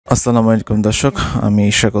আসসালামু আলাইকুম দর্শক, আমি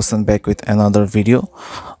Ishaq Hossain back with another video.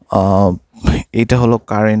 এটা হলো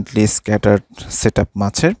কারেন্টলি স্ক্যাটার্ড সেটআপ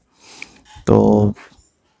মাছের। তো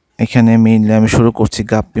এখানে মেইনলি আমি শুরু করছি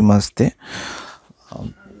গাপ্পি মাছ দিয়ে।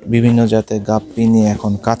 বিভিন্ন জাতের গাপ্পি নিয়ে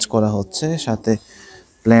এখন কাজ করা হচ্ছে, সাথে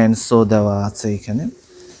প্ল্যান্টসও দেওয়া আছে এখানে।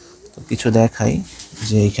 তো কিছু দেখাই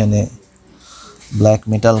যে এখানে ব্ল্যাক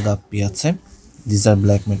মেটাল গাপ্পি আছে, দিস আর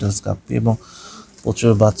ব্ল্যাক মেটালস গাপ্পি, এবং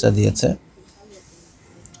প্রচুর বাচ্চা দিয়েছে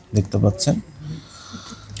দেখতে পাচ্ছেন।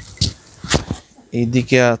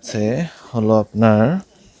 এইদিকে আছে হলো আপনার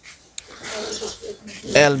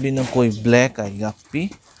অ্যালবিনো কই ব্ল্যাক আই গাপ্পি।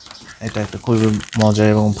 এটা একটা খুবই মজার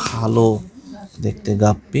এবং ভালো দেখতে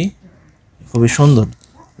গাপ্পি, খুবই সুন্দর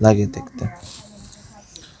লাগে দেখতে।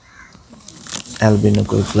 অ্যালবিনো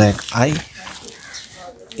কই ব্ল্যাক আই।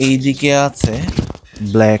 এইদিকে আছে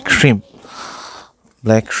black shrimp.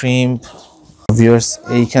 Black shrimp viewers,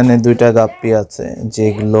 এইখানে দুইটা গাপ্পি আছে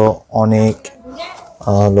যেগুলো অনেক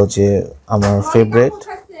হলো যে আমার ফেভারিট,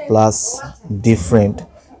 প্লাস ডিফারেন্ট।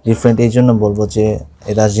 এই জন্য বলবো যে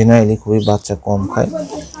এরা জেনারেলি খুবই বাচ্চা কম খায়।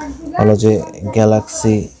 হলো যে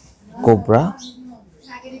গ্যালাক্সি কোবরা।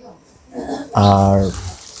 আর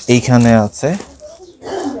এইখানে আছে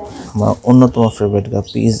আমার অন্যতম ফেভারিট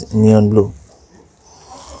গাপ্পি ইজ নিয়ন ব্লু।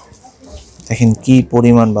 দেখেন কি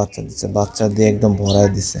পরিমাণ বাচ্চা দিচ্ছে, বাচ্চা দিয়ে একদম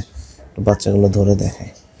ভরায় দিছে। বাচ্চাগুলো ধরে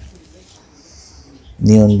দেখায়,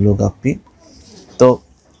 নিয়ন ব্লু গাপ্পি। তো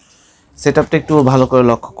সেটআপটা একটু ভালো করে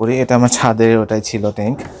লক্ষ্য করি। এটা আমার ছাদের ওটাই ছিল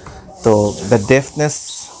ট্যাঙ্ক। তো the ডেপথনেস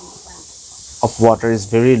of water is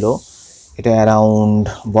very low. এটা অ্যারাউন্ড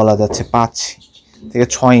বলা যাচ্ছে 5 থেকে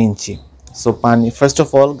 6 ইঞ্চি। সো পানি, ফার্স্ট অফ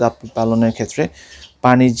অল গাপ্পি পালনের ক্ষেত্রে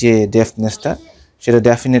পানির যে ডেপথনেসটা সেটা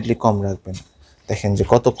ডেফিনেটলি কম রাখবেন। দেখেন যে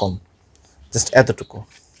কত কম, জাস্ট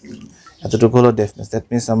এতটুকু হলো ডেপথনেস। দ্যাট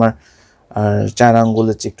মিনস আমার 4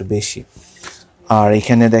 আঙ্গুলের চেয়ে একটু বেশি। আর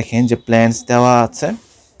এখানে দেখেন যে প্ল্যান্টস দেওয়া আছে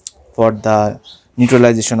for the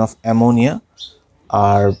neutralisation of ammonia.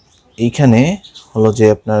 আর এইখানে হলো যে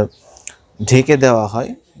আপনার ঢেকে দেওয়া হয়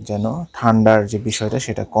যেন ঠান্ডার যে বিষয়টা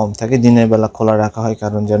সেটা কম থাকে। দিনের বেলা খোলা রাখা হয়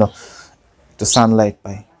কারণ যেন একটু সানলাইট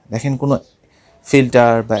পায়। দেখেন কোনো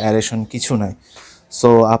ফিল্টার বা অ্যারেশন কিছু নাই। সো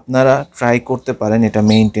আপনারা ট্রাই করতে পারেন এটা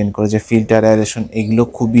মেইনটেন করে, যে ফিল্টার অ্যারেশন এগুলো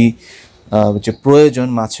খুবই যে প্রয়োজন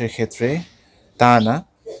মাছের ক্ষেত্রে তা না,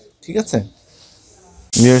 ঠিক আছে।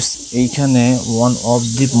 ভিউয়ার্স, এইখানে one of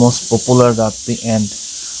the most popular গাপ্পি, and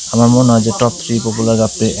আমার মনে হয় যে টপ 3 পপুলার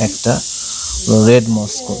গাপ্পির একটা রেড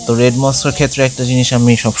মস্কো। তো রেড মস্কোর ক্ষেত্রে একটা জিনিস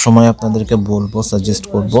আমি সবসময় আপনাদেরকে বলবো, সাজেস্ট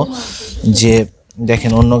করব, যে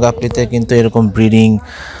দেখেন অন্য গাপ্পিতে কিন্তু এরকম ব্রিডিং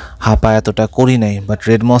হাপা এতটা করি নাই, বাট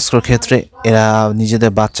রেড মস্কোর ক্ষেত্রে এরা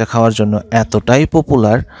নিজেদের বাচ্চা খাওয়ার জন্য এতটাই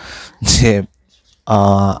পপুলার যে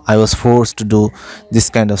I was forced to do this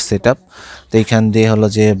kind of set up. তো এইখান দিয়ে হলো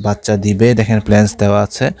যে বাচ্চা দিবে, দেখেন প্ল্যান্স দেওয়া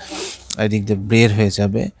আছে, এদিক দিয়ে বের হয়ে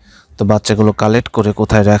যাবে। তো বাচ্চাগুলো কালেক্ট করে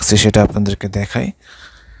কোথায় রাখছে সেটা আপনাদেরকে দেখাই।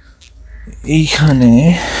 এইখানে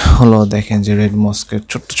হলো দেখেন যে রেড মস্কের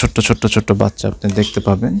ছোট্ট ছোট্ট ছোট্ট ছোট্ট বাচ্চা আপনি দেখতে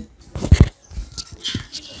পাবেন।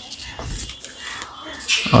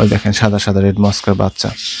 আর দেখেন সাদা সাদা রেড মস্কের বাচ্চা।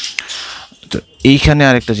 তো এইখানে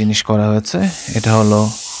আরেকটা জিনিস করা হয়েছে, এটা হলো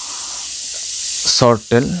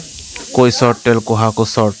শর্টটেল, কই শর্টটেল, কোহাকো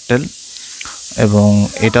শর্টটেল, এবং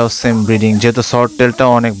এটাও সেম ব্রিডিং। যেহেতু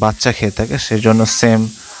শর্টটেলটাও অনেক বাচ্চা খেয়ে থাকে সেজন্য সেম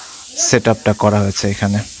সেট আপটা করা হয়েছে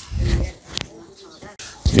এখানে।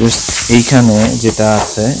 এইখানে যেটা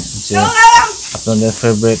আছে যে আপনাদের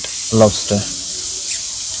ফেভারিট লবস্টার,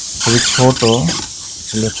 খুবই ছোট,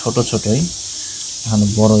 এগুলো ছোট ছোটই, এখানে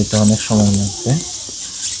বড় হইতে অনেক সময় লাগবে।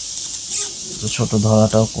 তো ছোট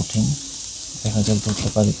ধরাটাও কঠিন, দেখা যাক ধরতে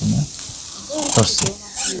পারি কিনা। ধরছি,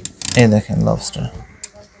 এই দেখেন লবস্টার।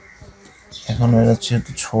 এখন এরা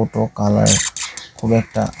যেহেতু ছোট, কালার খুব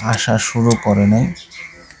একটা আসা শুরু করে নাই।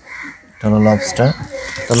 এটা হলো লবস্টার।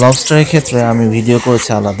 তো লবস্টারের ক্ষেত্রে আমি ভিডিও করেছি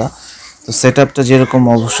আলাদা। তো সেট আপটা যেরকম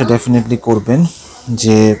অবশ্যই ডেফিনেটলি করবেন,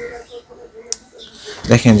 যে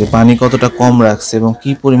দেখেন যে পানি কতটা কম রাখছে এবং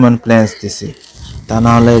কি পরিমাণ প্ল্যান্টস দিছি, তা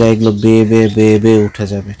না হলে এরা এগুলো বেয়ে বেয়ে বেয়ে বেয়ে উঠে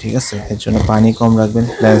যাবে, ঠিক আছে। এর জন্য পানি কম রাখবেন,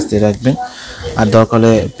 প্ল্যান্টস দিয়ে রাখবেন, আর দরকার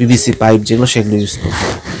হলে পিভিসি পাইপ যেগুলো সেগুলো ইউজ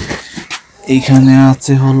করবেন। এইখানে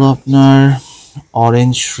আছে হলো আপনার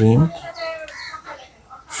অরেঞ্জ শ্রিম্প।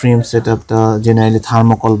 সেট আপটা জেনারেলি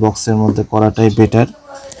থার্মোকল বক্সের মধ্যে করাটাই বেটার,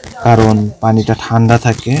 কারণ পানিটা ঠান্ডা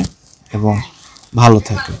থাকে এবং ভালো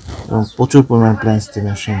থাকে, এবং প্রচুর পরিমাণ প্ল্যান্টস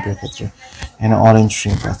দেবেন শ্রিম্পের ক্ষেত্রে। এখানে অরেঞ্জ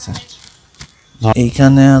শ্রিম্প আছে।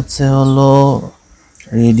 এইখানে আছে হলো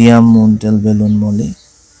রেডিয়াম মুনটেল বেলুন মলি,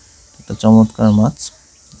 একটা চমৎকার মাছ।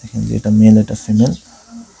 দেখেন যে এটা মেল, এটা ফিমেল।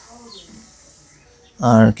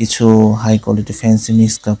 আর কিছু হাই কোয়ালিটি ফ্যান্সি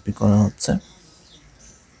মিক্স গাপ্পি করা হচ্ছে।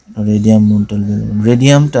 Radium মুন্টাল balloon.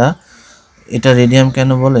 রেডিয়ামটা, এটা রেডিয়াম কেন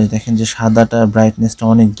বলে দেখেন যে সাদাটা ব্রাইটনেসটা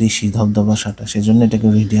অনেক বেশি, ধবধবাসাটা, সেজন্য এটাকে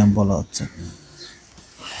রেডিয়াম বলা হচ্ছে।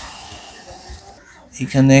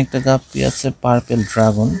 এখানে একটা গাপ্পি আছে পার্পেল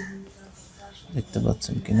ড্রাগন, দেখতে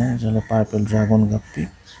পাচ্ছেন কিনা, এটা হলো পার্পেল ড্রাগন গাপ্পি।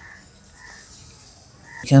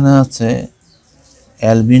 এখানে আছে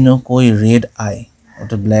অ্যালবিনো কই রেড আই,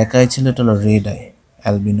 ওটা ব্ল্যাক আই ছিল, এটা হলো রেড আই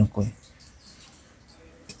অ্যালবিনো কই।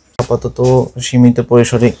 আপাতত সীমিত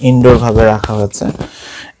পরিসরে ইনডোর ভাবে রাখা হয়েছে।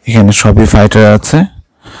 এখানে সবই ফাইটার আছে,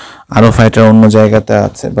 আরও ফাইটার অন্য জায়গাতে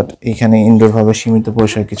আছে, বাট এখানে ইনডোর ভাবে সীমিত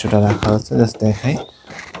পরিসরে কিছুটা রাখা হয়েছে। জাস্ট দেখাই,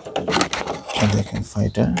 দেখেন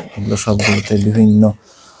ফাইটার, এগুলো সবগুলোতে বিভিন্ন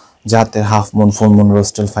জাতের হাফ মুন, ফুল মুন,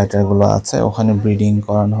 রোস্টেল ফাইটারগুলো আছে, ওখানে ব্রিডিং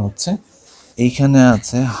করানো হচ্ছে। এইখানে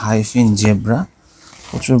আছে হাইফিন জেব্রা,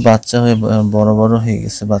 প্রচুর বাচ্চা হয়ে বড় বড় হয়ে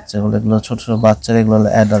গেছে বাচ্চাগুলো, এগুলো ছোট ছোট বাচ্চারা, এগুলো হলো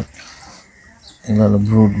অ্যাডাল্ট, এগুলো হলো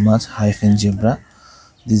brood much hyphen zebra.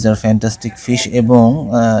 These are fantastic fish. এবং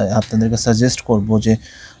আপনাদেরকে সাজেস্ট করব যে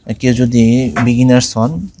কেউ যদি বিগিনার্স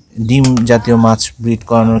হন ডিম জাতীয় মাছ ব্রিড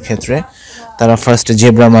করানোর ক্ষেত্রে, তারা ফার্স্টে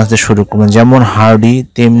জেব্রা মাছ দিয়ে শুরু করবেন, যেমন হার্ডি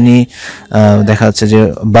তেমনি দেখা যাচ্ছে যে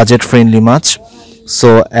বাজেট ফ্রেন্ডলি মাছ, সো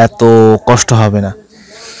এত কষ্ট হবে না।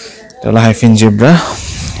 এটা হলো হাইফিন জেব্রা।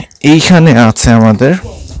 এইখানে আছে আমাদের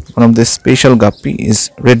one of the special গাপ্পি is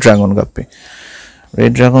red dragon গাপ্পি।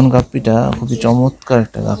 Red dragon গাপ্পিটা খুবই চমৎকার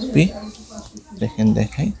একটা গাপ্পি, দেখেন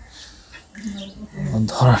দেখাই,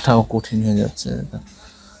 ধরাটাও কঠিন হয়ে যাচ্ছে।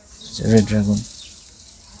 রেড ড্রাগন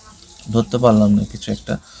ধরতে পারলাম না কিছু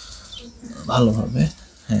একটা ভালোভাবে।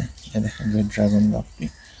 হ্যাঁ, দেখেন রেড ড্রাগন গাপ্পি,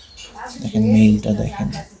 দেখেন মেইলটা দেখেন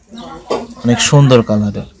অনেক সুন্দর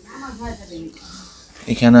কালারের।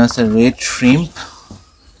 এখানে আছে রেড শ্রিম্প,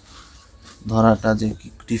 ধরাটা যে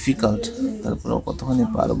ডিফিকাল্ট, তারপরে কতখানি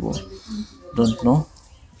পারবো ডোন্ট নো।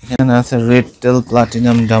 এখানে আছে রেড টেল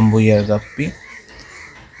প্লাটিনাম ডাম্বুইয়ার গাপ্পি।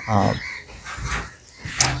 আর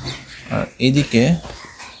এইদিকে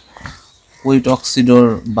কুইটক্সিডোর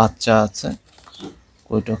বাচ্চা আছে,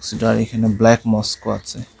 কুইটক্সিডো। আর এখানে ব্ল্যাক মস্কো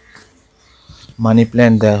আছে, মানি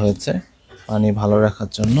প্ল্যান্ট দেওয়া হয়েছে পানি ভালো রাখার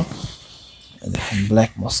জন্য। দেখেন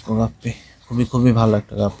ব্ল্যাক মস্কো গাপ্পি, খুবই খুবই ভালো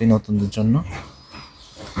একটা গাপ্পি নতুনদের জন্য।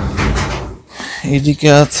 এইদিকে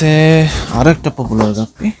আছে আরো একটা পপুলার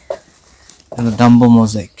গাপ্পি, ডাম্বো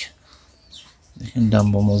মোজাইক, দেখেন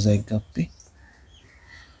ডাম্বো মোজাইক গাপ্পি।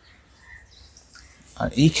 আর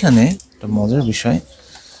এইখানে একটা মজার বিষয়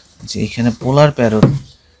যে এখানে পোলার প্যারট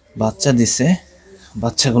বাচ্চা দিছে,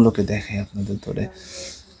 বাচ্চাগুলোকে দেখাই আপনাদের ধরে,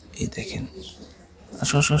 এই দেখেন,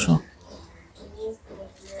 আসো আসো আসো,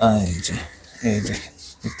 এই যে, এই দেখেন,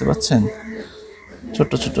 দেখতে পাচ্ছেন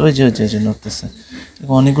ছোট ছোট, ওই যে ওই যে নড়তেছে।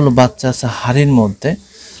 অনেকগুলো বাচ্চা আছে হাড়ির মধ্যে।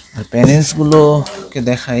 আর প্যারেন্টসগুলোকে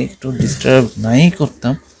দেখাই, একটু ডিস্টার্ব নাই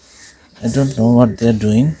করতাম, I don't know what they are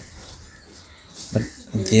doing, but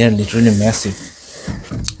they R literally massive,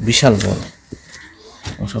 বিশাল বড়,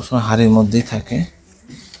 ও সবসময় হাড়ির মধ্যেই থাকে।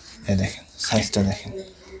 এই দেখেন সাইজটা দেখেন,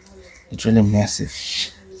 লিটারালি ম্যাসিভ,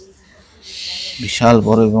 বিশাল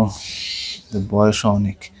বড়, এবং বয়সও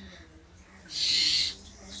অনেক।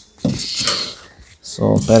 সো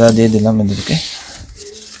প্যারা দিয়ে দিলাম, এদেরকে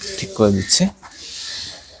ঠিক করে দিচ্ছি।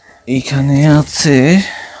 এইখানে আছে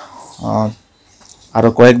আরো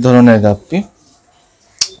কয়েক ধরনের গাপ্পি,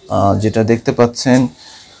 যেটা দেখতে পাচ্ছেন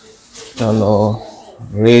এটা হলো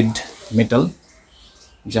রেড মেটাল,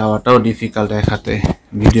 যাওয়াটাও ডিফিকাল্ট এক হাতে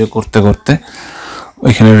ভিডিও করতে করতে।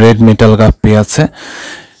 ওইখানে রেড মেটাল গাপ্পি আছে,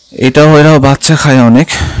 এটাও এরাও বাচ্চা খায় অনেক,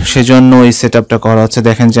 সেজন্য এই সেট আপটা করা হচ্ছে।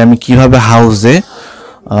 দেখেন যে আমি কিভাবে হাউসে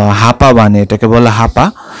হাপা বানিয়ে, এটাকে বলে হাপা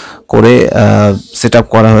করে সেট আপ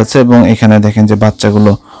করা হয়েছে, এবং এখানে দেখেন যে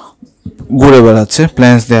বাচ্চাগুলো ঘুরে বেড়াচ্ছে,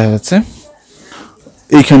 প্ল্যান্স দেওয়া হয়েছে।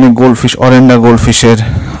 এইখানে গোল্ডফিশ, অরেন্ডা গোল্ডফিশের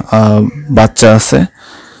বাচ্চা আছে,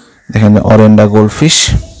 দেখেন অরেন্ডা গোল্ডফিশ।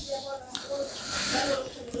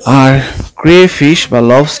 আর ক্রে ফিশ বা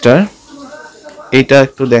লবস্টার, এইটা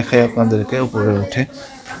একটু দেখাই আপনাদেরকে, উপরে উঠে।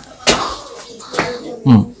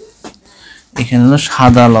 এখানে হলো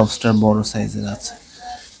সাদা লবস্টার, বড় সাইজের আছে,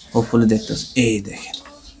 হোপফুলি দেখতে, এই দেখেন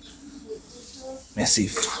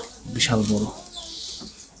ম্যাসিভ, বিশাল বড়,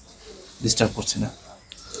 ডিস্টার্ব করছে না,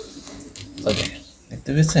 দেখতে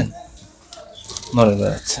পেয়েছেন, নড়ে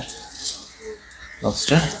বেড়াচ্ছে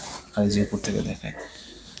লবস্টার। আর যে উপর থেকে দেখায়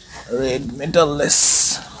রেড মেটাললেস,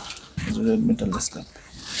 রেড মেটাললেস কাপ।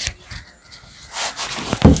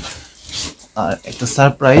 আর একটা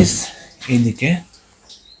সারপ্রাইজ এইদিকে,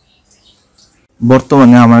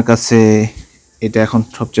 বর্তমানে আমার কাছে এটা এখন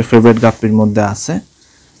সবচেয়ে ফেভারিট গাপ্পির মধ্যে আছে,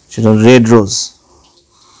 সেটা রেড রোজ।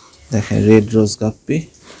 দেখেন রেড রোজ গাপ্পি,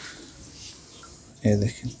 এই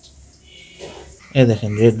দেখেন, এই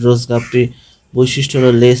দেখেন রেড রোজ গাপ্পি। বৈশিষ্ট্য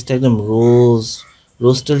হলো লেজটা একদম রোজ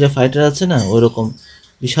রোস্টের যে ফাইটার আছে না ওইরকম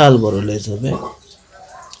বিশাল বড় লেজ হবে,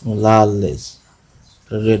 লাল লেজ,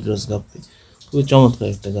 রেড রোজ গাপ্পি, খুবই চমৎকার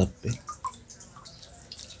একটা গাপ্পি।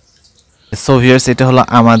 সো ভিউয়ার্স, এটা হলো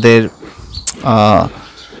আমাদের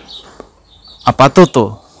আপাতত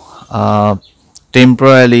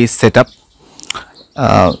টেম্পোরারি সেট আপ,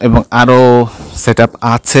 এবং আরও সেট আপ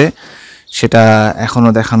আছে, সেটা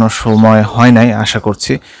এখনও দেখানোর সময় হয় নাই আশা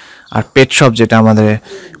করছি। আর পেট শপ, যেটা আমাদের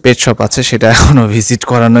পেট শপ আছে, সেটা এখনও ভিজিট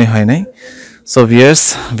করানোই হয় নাই। সো ভিউয়ার্স,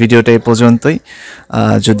 ভিডিওটা এই পর্যন্তই।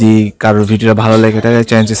 যদি কারোর ভিডিওটা ভালো লেগে থাকে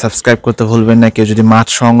চ্যানেলটি সাবস্ক্রাইব করতে ভুলবেন না। কেউ যদি মাছ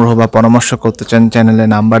সংগ্রহ বা পরামর্শ করতে চান, চ্যানেলে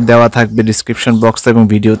নাম্বার দেওয়া থাকবে ডিসক্রিপশন বক্সে এবং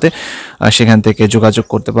ভিডিওতে, সেখান থেকে যোগাযোগ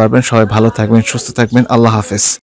করতে পারবেন। সবাই ভালো থাকবেন, সুস্থ থাকবেন, আল্লাহ হাফেজ।